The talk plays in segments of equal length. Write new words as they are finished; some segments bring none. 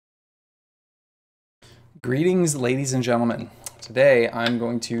Greetings, ladies and gentlemen. Today I'm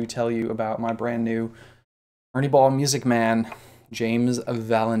going to tell you about my brand new Ernie Ball Music Man, James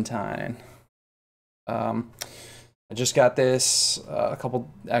Valentine. I just got this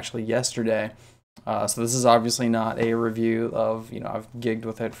actually yesterday. So this is obviously not a review of, I've gigged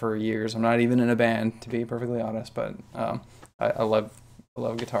with it for years. I'm not even in a band, to be perfectly honest, but I love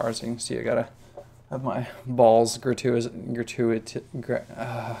guitars. So you can see I gotta have my balls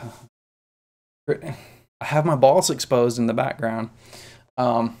I have my balls exposed in the background.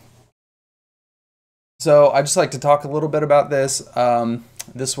 So I just like to talk a little bit about this.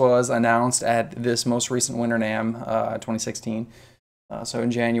 This was announced at this most recent Winter NAMM 2016, so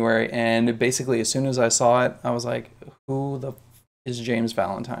in January. And basically, as soon as I saw it, I was like, "Who the is James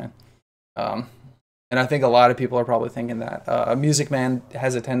Valentine?" And I think a lot of people are probably thinking that a Music Man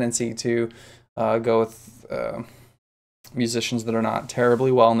has a tendency to go with musicians that are not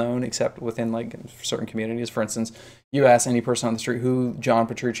terribly well known, except within like certain communities. For instance, you ask any person on the street who John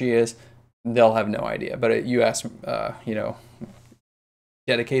Petrucci is, they'll have no idea. But you ask,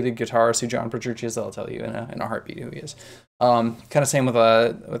 dedicated guitarist who John Petrucci is, they'll tell you in a heartbeat who he is. Kind of same with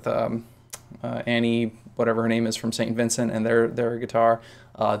Annie, whatever her name is, from St. Vincent, and their guitar.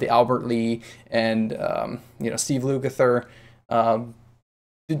 The Albert Lee and Steve Lukather.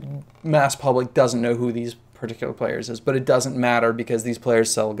 The mass public doesn't know who these particular players is, but it doesn't matter because these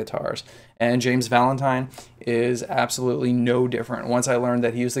players sell guitars. And James Valentine is absolutely no different. Once I learned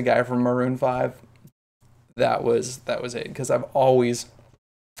that he was the guy from Maroon 5, that was it, because I've always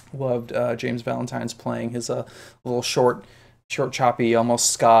loved James Valentine's playing. His little short choppy,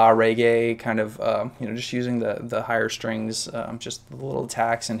 almost ska reggae kind of, just using the higher strings, just the little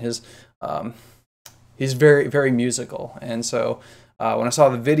attacks, and he's very, very musical. And so when I saw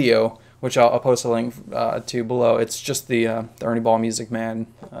the video, which I'll post a link to below, it's just the Ernie Ball Music Man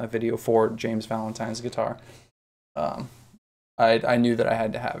video for James Valentine's guitar. I knew that I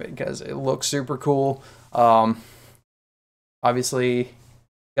had to have it because it looks super cool. Obviously,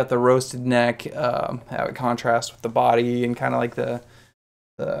 got the roasted neck, how it contrasts with the body, and kind of like the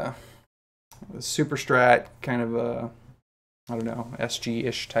super strat kind of I don't know,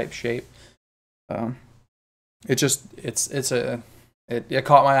 SG-ish type shape. It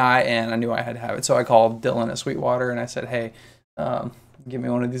caught my eye, and I knew I had to have it. So I called Dylan at Sweetwater, and I said, "Hey, give me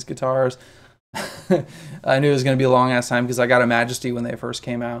one of these guitars." I knew it was going to be a long-ass time because I got a Majesty when they first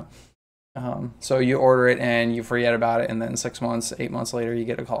came out. So you order it, and you forget about it, and then 6 months, 8 months later, you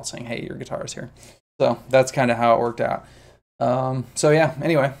get a call saying, "Hey, your guitar's here." So that's kind of how it worked out. So yeah,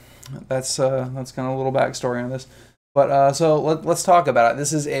 anyway, that's kind of a little backstory on this. But so let's talk about it.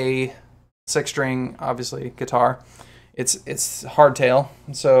 This is a 6-string, obviously, guitar. It's hardtail,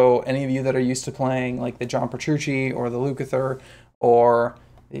 so any of you that are used to playing like the John Petrucci or the Lukather or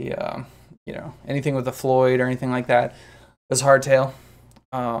the anything with the Floyd or anything like that is hardtail.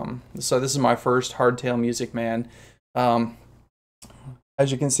 So this is my first hardtail Music Man.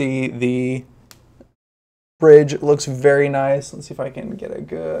 As you can see, the bridge looks very nice. Let's see if I can get a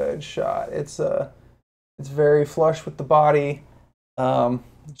good shot. It's very flush with the body.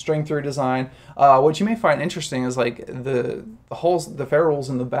 String through design. What you may find interesting is like the holes, the ferrules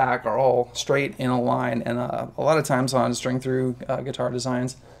in the back are all straight in a line, and a lot of times on string through guitar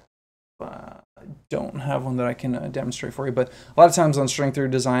designs, I don't have one that I can demonstrate for you, but a lot of times on string through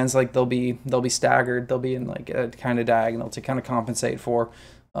designs, like they'll be staggered. They'll be in like a kind of diagonal to kind of compensate for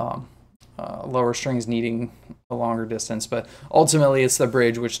lower strings needing a longer distance. But ultimately, it's the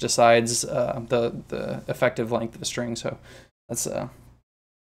bridge which decides the effective length of the string. So that's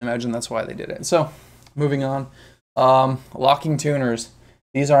imagine that's why they did it. So, moving on. Locking tuners.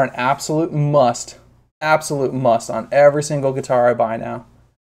 These are an absolute must on every single guitar I buy now.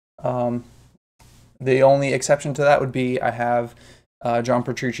 The only exception to that would be I have John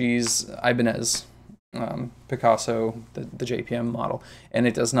Petrucci's Ibanez Picasso, the JPM model, and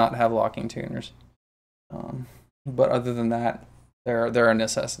it does not have locking tuners. But other than that, they're a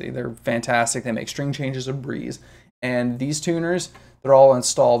necessity. They're fantastic. They make string changes a breeze. And these tuners, they're all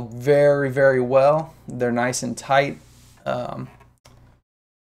installed very, very well. They're nice and tight.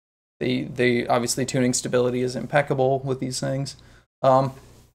 They obviously, tuning stability is impeccable with these things. One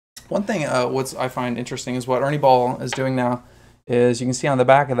thing what I find interesting is what Ernie Ball is doing now is you can see on the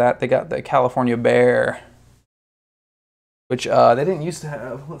back of that they got the California Bear, which they didn't used to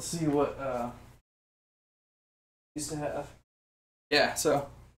have. Let's see what used to have. Yeah, so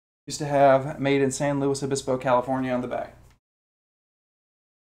used to have made in San Luis Obispo, California on the back.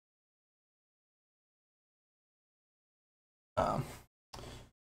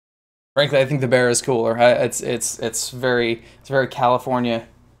 Frankly, I think the Bear is cooler. It's very California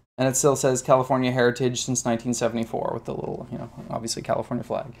and it still says California Heritage since 1974 with the little, obviously California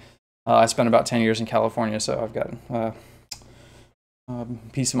flag. I spent about 10 years in California, so I've got a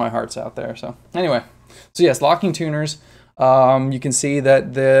piece of my heart's out there. So anyway, so yes, locking tuners. You can see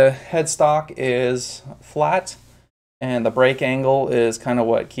that the headstock is flat, and the break angle is kind of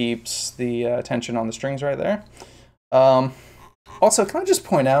what keeps the tension on the strings right there. Also, can I just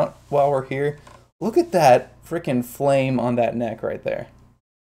point out while we're here, look at that freaking flame on that neck right there.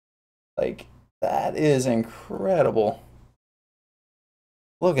 Like, that is incredible.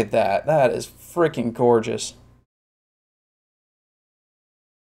 Look at that. That is freaking gorgeous.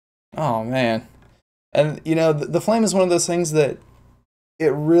 Oh, man. And, the flame is one of those things that it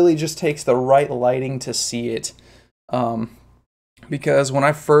really just takes the right lighting to see it. Because when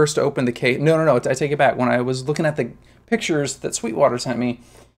I first opened the case, no, I take it back. When I was looking at the pictures that Sweetwater sent me,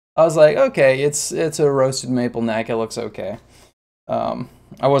 I was like, okay, it's a roasted maple neck. It looks okay.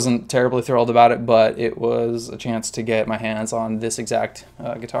 I wasn't terribly thrilled about it, but it was a chance to get my hands on this exact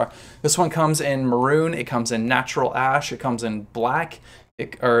guitar. This one comes in maroon. It comes in natural ash. It comes in black.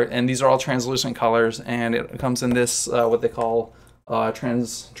 And these are all translucent colors, and it comes in this what they call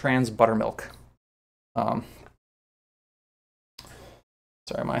trans buttermilk. Sorry,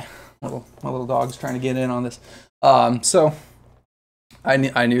 my little dog's trying to get in on this. So I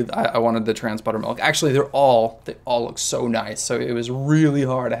knew I wanted the trans buttermilk. Actually, they all look so nice. So it was really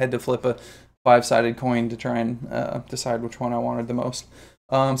hard. I had to flip a 5-sided coin to try and decide which one I wanted the most.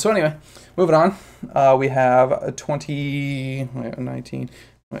 So anyway, moving on. We have a 19,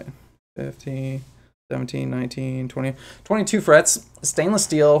 15, 17, 19, 20, 22 frets, stainless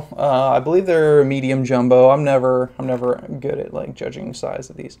steel. I believe they're medium jumbo. I'm never good at like judging size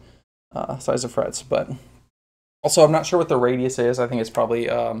of these size of frets, but also I'm not sure what the radius is. I think it's probably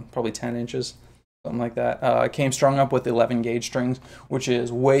 10 inches. Something like that. It came strung up with 11 gauge strings, which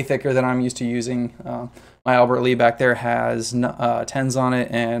is way thicker than I'm used to using. My Albert Lee back there has 10s on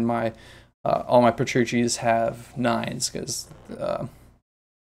it, and all my Petrucci's have 9s because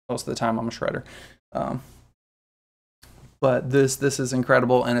most of the time I'm a shredder. But this is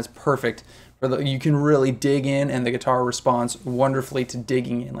incredible, and it's perfect for you can really dig in, and the guitar responds wonderfully to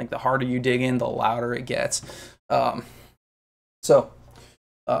digging in. Like, the harder you dig in, the louder it gets. We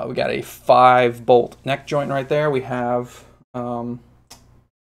got a 5-bolt neck joint right there. We have our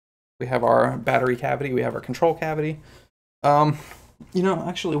battery cavity. We have our control cavity.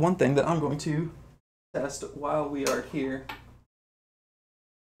 Actually, one thing that I'm going to test while we are here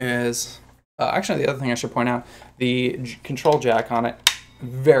is actually the other thing I should point out: the control jack on it.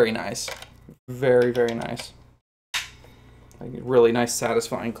 Very nice, very, very nice. Like a really nice,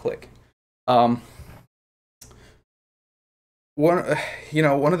 satisfying click. One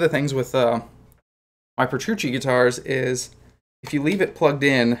of the things with my Petrucci guitars is if you leave it plugged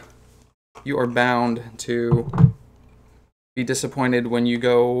in, you are bound to be disappointed when you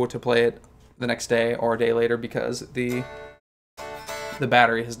go to play it the next day or a day later because the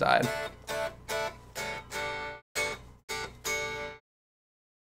battery has died.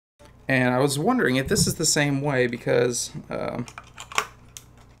 And I was wondering if this is the same way because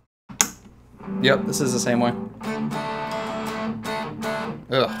yep, this is the same way.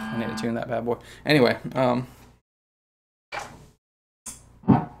 Ugh, I need to tune that bad boy. Anyway,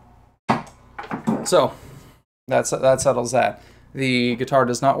 so that settles that. The guitar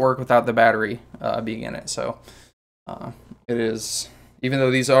does not work without the battery being in it. So it is, even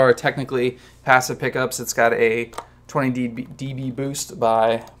though these are technically passive pickups, it's got a 20 dB boost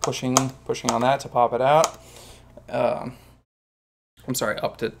by pushing on that to pop it out. I'm sorry,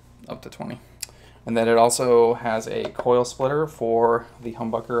 up to 20. And then it also has a coil splitter for the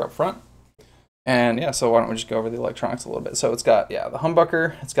humbucker up front. And yeah, so why don't we just go over the electronics a little bit. So it's got, the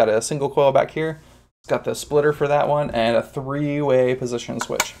humbucker, it's got a single coil back here, it's got the splitter for that one, and a 3-way position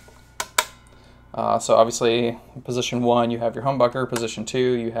switch. So obviously, position 1, you have your humbucker, position 2,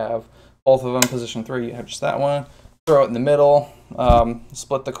 you have both of them, position 3, you have just that one. Throw it in the middle,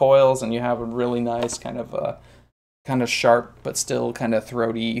 split the coils, and you have a really nice kind of sharp, but still kind of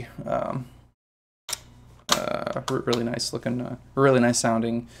throaty, really nice looking, really nice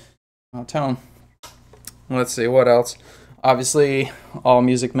sounding tone. Let's see what else. Obviously, all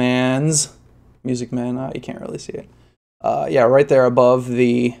Music Man, you can't really see it. Yeah, right there above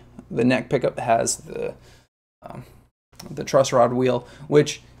the neck pickup has the truss rod wheel,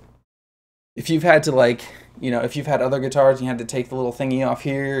 which if you've had to if you've had other guitars and you had to take the little thingy off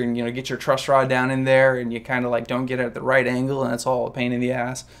here and get your truss rod down in there and you kind of don't get it at the right angle and it's all a pain in the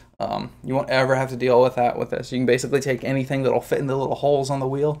ass. You won't ever have to deal with that with this. You can basically take anything that'll fit in the little holes on the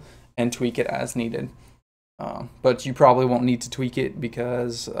wheel and tweak it as needed. But you probably won't need to tweak it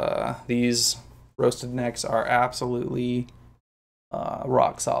because these roasted necks are absolutely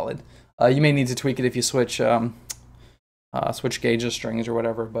rock solid. You may need to tweak it if you switch gauges, strings, or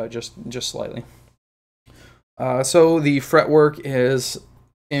whatever, but just slightly. So the fretwork is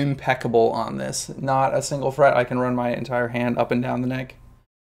impeccable on this. Not a single fret. I can run my entire hand up and down the neck.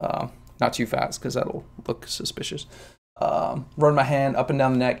 Not too fast because that'll look suspicious. Run my hand up and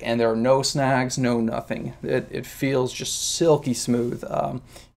down the neck, and there are no snags, no nothing. It feels just silky smooth. If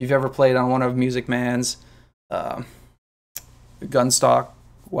you've ever played on one of Music Man's gunstock,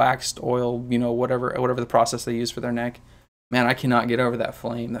 waxed oil, you know, whatever the process they use for their neck, man, I cannot get over that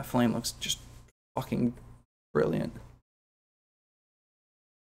flame. That flame looks just fucking brilliant.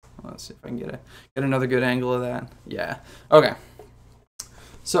 Let's see if I can get another good angle of that. Yeah. Okay.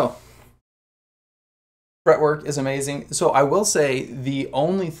 So fretwork is amazing. So I will say the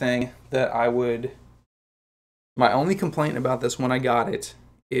only thing that my only complaint about this when I got it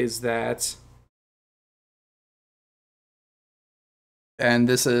is that, and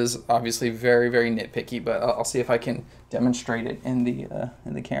this is obviously very, very nitpicky, but I'll see if I can demonstrate it in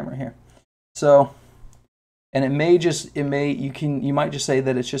the camera here. So, and you might just say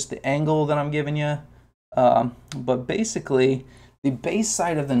that it's just the angle that I'm giving you, but basically the base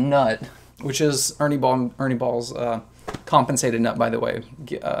side of the nut, which is Ernie Ball's compensated nut, by the way,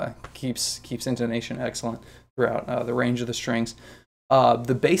 keeps intonation excellent throughout the range of the strings.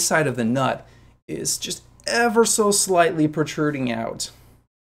 The base side of the nut is just ever so slightly protruding out,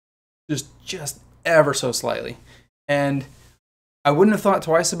 just ever so slightly, and I wouldn't have thought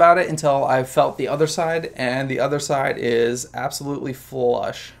twice about it until I felt the other side, and the other side is absolutely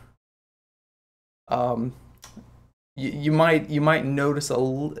flush. You might notice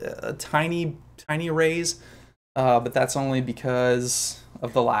a tiny raise, but that's only because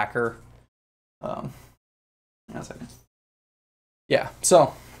of the lacquer. Yeah,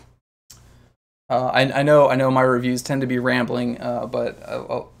 so I know my reviews tend to be rambling, but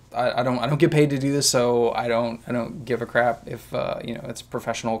I don't get paid to do this, so I don't give a crap if you know, it's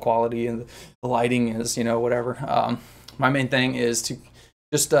professional quality and the lighting is, you know, whatever. My main thing is to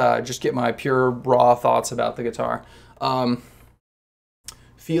just get my pure raw thoughts about the guitar.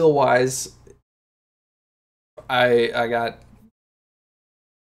 Feel wise, I got,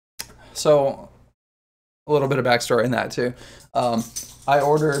 so a little bit of backstory in that too. I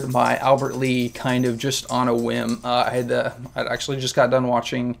ordered my Albert Lee kind of just on a whim. I'd actually just got done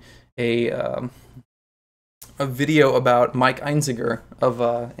watching a video about Mike Einziger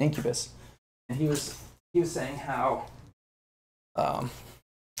of Incubus, and he was saying how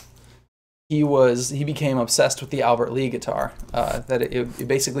he became obsessed with the Albert Lee guitar. That it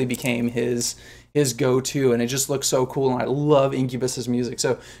basically became his go-to, and it just looks so cool. And I love Incubus's music,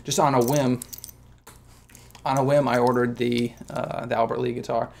 so just on a whim, I ordered the Albert Lee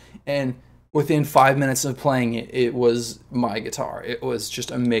guitar, and within 5 minutes of playing it, it was my guitar. It was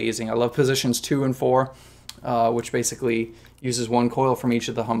just amazing. I love positions 2 and 4, which basically uses one coil from each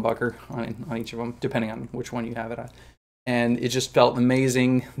of the humbucker on each of them, depending on which one you have it at. And it just felt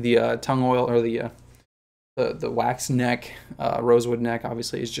amazing. The tongue oil, or the wax neck, rosewood neck,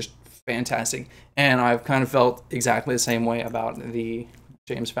 obviously, is just fantastic. And I've kind of felt exactly the same way about the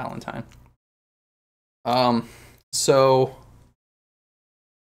James Valentine. So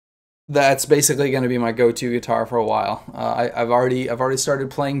that's basically going to be my go-to guitar for a while. I've already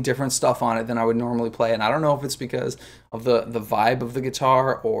started playing different stuff on it than I would normally play, and I don't know if it's because of the vibe of the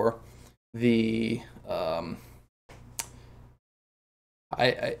guitar, or the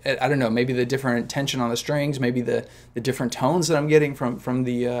I don't know, maybe the different tension on the strings, maybe the different tones that I'm getting from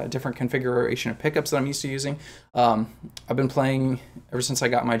the different configuration of pickups that I'm used to using. I've been playing ever since I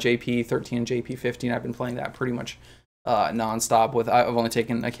got my JP13 and JP15. I've been playing that pretty much non-stop. I've only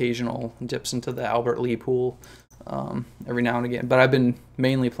taken occasional dips into the Albert Lee pool every now and again, but I've been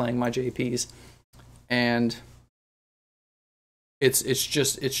mainly playing my JPs, and it's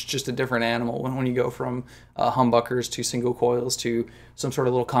just a different animal when you go from humbuckers to single coils to some sort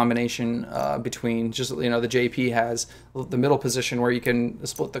of little combination between, just, you know, the JP has the middle position where you can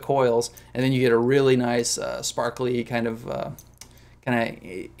split the coils, and then you get a really nice sparkly kind of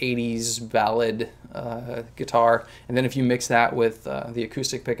 80s ballad guitar, and then if you mix that with the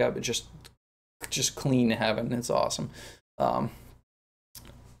acoustic pickup, it just clean heaven. It's awesome.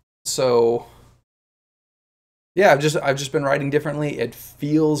 So yeah, I've just been writing differently. It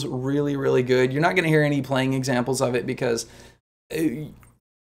feels really, really good. You're not going to hear any playing examples of it because you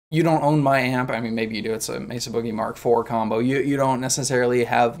don't own my amp. I mean, maybe you do. It's a Mesa Boogie Mark IV combo. You don't necessarily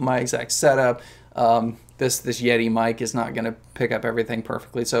have my exact setup. this Yeti mic is not going to pick up everything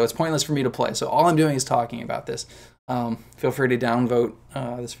perfectly, so it's pointless for me to play. So all I'm doing is talking about this. Feel free to downvote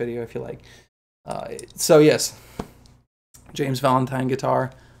this video if you like. So yes, James Valentine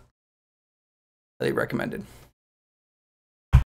guitar, highly recommended.